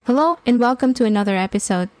Hello and welcome to another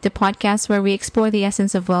episode, the podcast where we explore the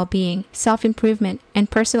essence of well-being, self-improvement,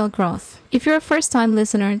 and personal growth. If you're a first-time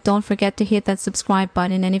listener, don't forget to hit that subscribe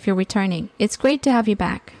button, and if you're returning, it's great to have you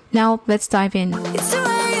back. Now, let's dive in. It's the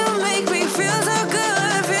way you make me feel so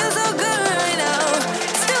good, right now.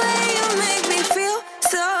 It's the way you make me feel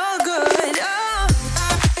so good.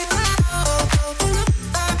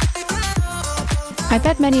 I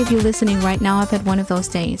bet many of you listening right now have had one of those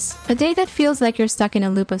days. A day that feels like you're stuck in a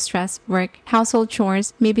loop of stress, work, household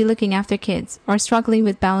chores, maybe looking after kids, or struggling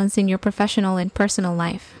with balancing your professional and personal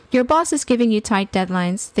life. Your boss is giving you tight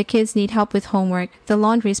deadlines, the kids need help with homework, the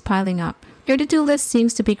laundry is piling up. Your to-do list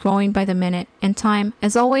seems to be growing by the minute, and time,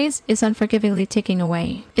 as always, is unforgivingly ticking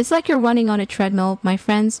away. It's like you're running on a treadmill, my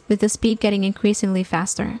friends, with the speed getting increasingly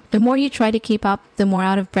faster. The more you try to keep up, the more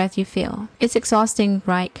out of breath you feel. It's exhausting,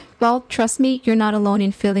 right? Well, trust me, you're not alone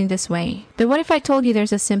in feeling this way. But what if I told you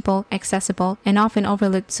there's a simple, accessible, and often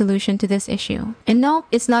overlooked solution to this issue? And no,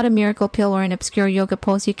 it's not a miracle pill or an obscure yoga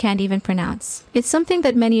pose you can't even pronounce. It's something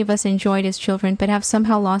that many of us enjoyed as children but have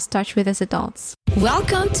somehow lost touch with as adults.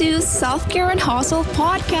 Welcome to Self-Care and Hustle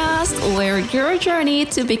Podcast, where your journey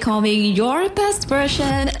to becoming your best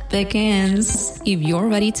version begins. If you're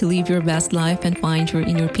ready to live your best life and find your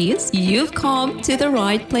inner peace, you've come to the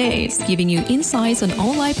right place, giving you insights on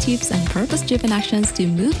all life tips and purpose-driven actions to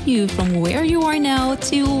move you from where you are now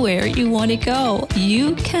to where you want to go.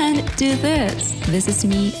 You can do this. This is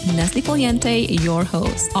me, Nestle Poliente, your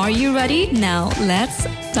host. Are you ready? Now, let's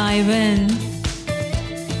dive in.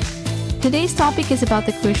 Today's topic is about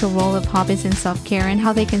the crucial role of hobbies in self-care and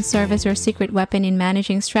how they can serve as your secret weapon in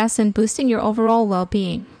managing stress and boosting your overall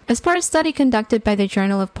well-being. As per a study conducted by the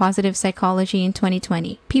Journal of Positive Psychology in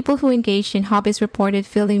 2020, people who engaged in hobbies reported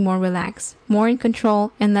feeling more relaxed, more in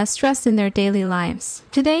control, and less stressed in their daily lives.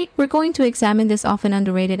 Today, we're going to examine this often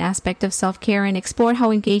underrated aspect of self-care and explore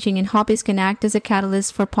how engaging in hobbies can act as a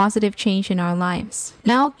catalyst for positive change in our lives.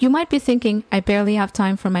 Now, you might be thinking, I barely have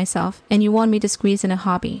time for myself, and you want me to squeeze in a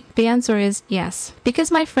hobby. The answer is yes.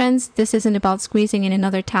 Because my friends, this isn't about squeezing in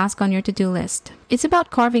another task on your to-do list. It's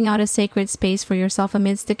about carving out a sacred space for yourself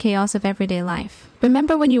amidst the chaos of everyday life.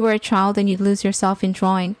 Remember when you were a child and you'd lose yourself in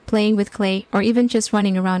drawing, playing with clay, or even just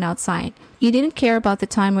running around outside? You didn't care about the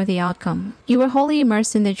time or the outcome. You were wholly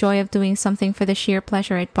immersed in the joy of doing something for the sheer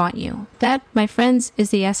pleasure it brought you. That, my friends, is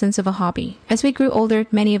the essence of a hobby. As we grew older,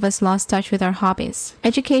 many of us lost touch with our hobbies.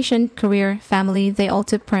 Education, career, family, they all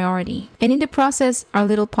took priority. And in the process, our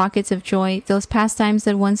little pockets of joy, those pastimes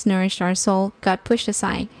that once nourished our soul, got pushed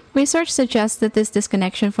aside. Research suggests that this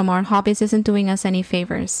disconnection from our hobbies isn't doing us any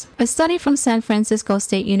favors. A study from San Francisco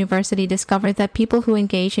State University discovered that people who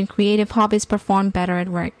engage in creative hobbies perform better at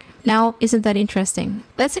work. Now, isn't that interesting?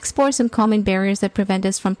 Let's explore some common barriers that prevent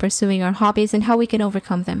us from pursuing our hobbies and how we can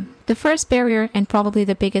overcome them. The first barrier, and probably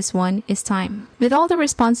the biggest one, is time. With all the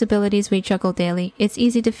responsibilities we juggle daily, it's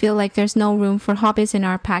easy to feel like there's no room for hobbies in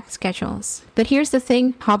our packed schedules. But here's the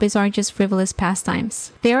thing, hobbies aren't just frivolous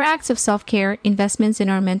pastimes. They are acts of self-care, investments in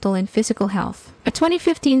our mental and physical health. A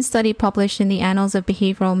 2015 study published in the Annals of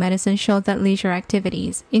Behavioral Medicine showed that leisure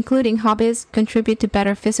activities, including hobbies, contribute to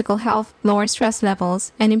better physical health, lower stress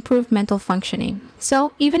levels, and improved mental functioning.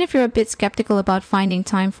 So, even if you're a bit skeptical about finding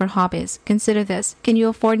time for hobbies, consider this: can you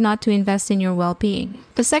afford not to invest in your well-being?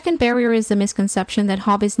 The second barrier is the misconception that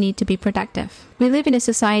hobbies need to be productive. We live in a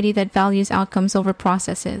society that values outcomes over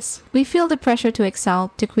processes. We feel the pressure to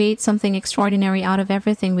excel, to create something extraordinary out of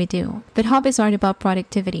everything we do. But hobbies aren't about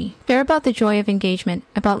productivity. They're about the joy of engagement,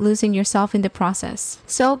 about losing yourself in the process.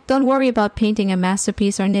 So, don't worry about painting a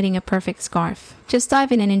masterpiece or knitting a perfect scarf. Just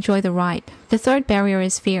dive in and enjoy the ride. The third barrier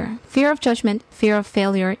is fear. Fear of judgment, fear of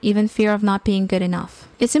failure, even fear of not being good enough.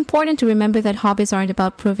 It's important to remember that hobbies aren't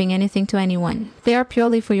about proving anything to anyone. They are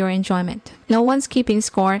purely for your enjoyment. No one's keeping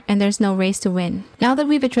score, and there's no race to win. Now that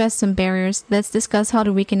we've addressed some barriers, let's discuss how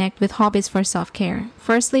to reconnect with hobbies for self-care.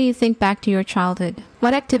 Firstly, you think back to your childhood.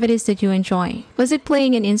 What activities did you enjoy? Was it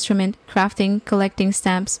playing an instrument, crafting, collecting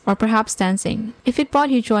stamps, or perhaps dancing? If it brought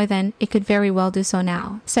you joy then, it could very well do so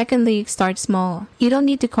now. Secondly, start small. You don't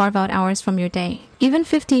need to carve out hours from your day. Even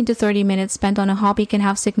 15 to 30 minutes spent on a hobby can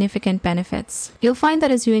have significant benefits. You'll find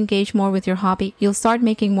that as you engage more with your hobby, you'll start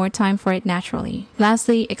making more time for it naturally.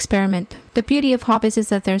 Lastly, experiment. The beauty of hobbies is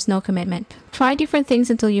that there's no commitment. Try different things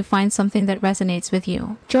until you find something that resonates with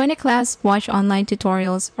you. Join a class, watch online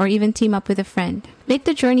tutorials, or even team up with a friend. Make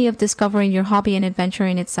the journey of discovering your hobby an adventure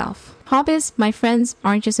in itself. Hobbies, my friends,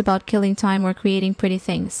 aren't just about killing time or creating pretty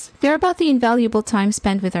things. They're about the invaluable time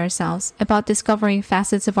spent with ourselves, about discovering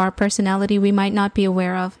facets of our personality we might not be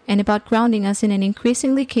aware of, and about grounding us in an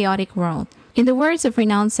increasingly chaotic world. In the words of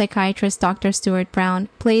renowned psychiatrist Dr. Stuart Brown,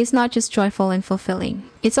 play is not just joyful and fulfilling.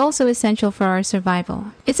 It's also essential for our survival.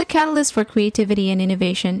 It's a catalyst for creativity and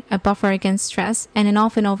innovation, a buffer against stress, and an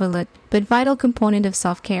often overlooked but vital component of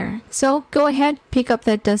self-care. So go ahead, pick up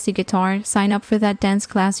that dusty guitar, sign up for that dance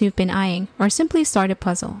class you've been eyeing, or simply start a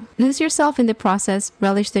puzzle. Lose yourself in the process,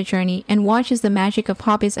 relish the journey, and watch as the magic of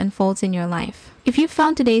hobbies unfolds in your life. If you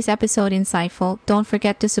found today's episode insightful, don't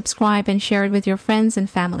forget to subscribe and share it with your friends and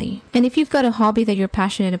family. And if you've got a hobby that you're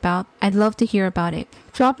passionate about, I'd love to hear about it.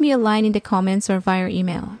 Drop me a line in the comments or via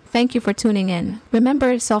email. Thank you for tuning in.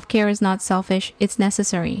 Remember, self-care is not selfish, it's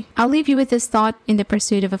necessary. I'll leave you with this thought: in the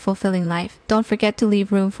pursuit of a fulfilling life, don't forget to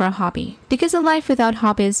leave room for a hobby. Because a life without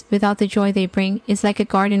hobbies, without the joy they bring, is like a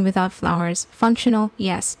garden without flowers. Functional,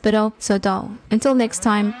 yes, but oh, so dull. Until next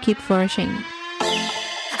time, keep flourishing.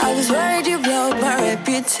 I was worried you blow my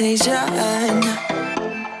reputation,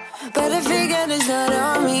 but I figured it's not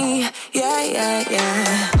on me.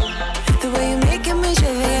 Yeah. The way you're making me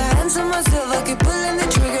shiver, your hands on myself, I keep pulling the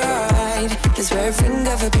trigger right. This very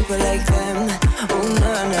finger for people like them. Oh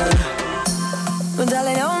no. Well,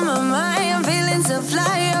 darling, on my mind, I'm feeling so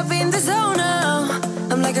fly up in the zone now.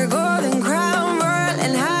 I'm like a golden crown,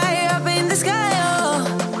 whirling high up in the sky.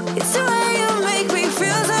 Oh, it's the way you make me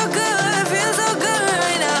feel so good, feel so good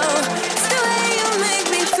right now. It's the way you make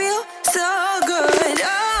me feel so good.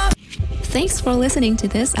 Oh. Thanks for listening to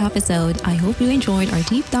this episode. I hope you enjoyed our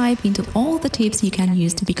deep dive into all the tips you can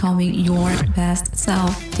use to becoming your best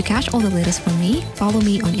self. To catch all the latest from me, follow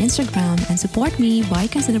me on Instagram and support me by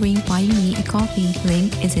considering buying me a coffee.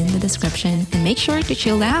 Link is in the description. And make sure to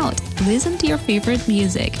chill out, listen to your favorite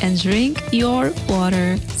music, and drink your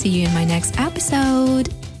water. See you in my next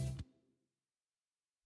episode.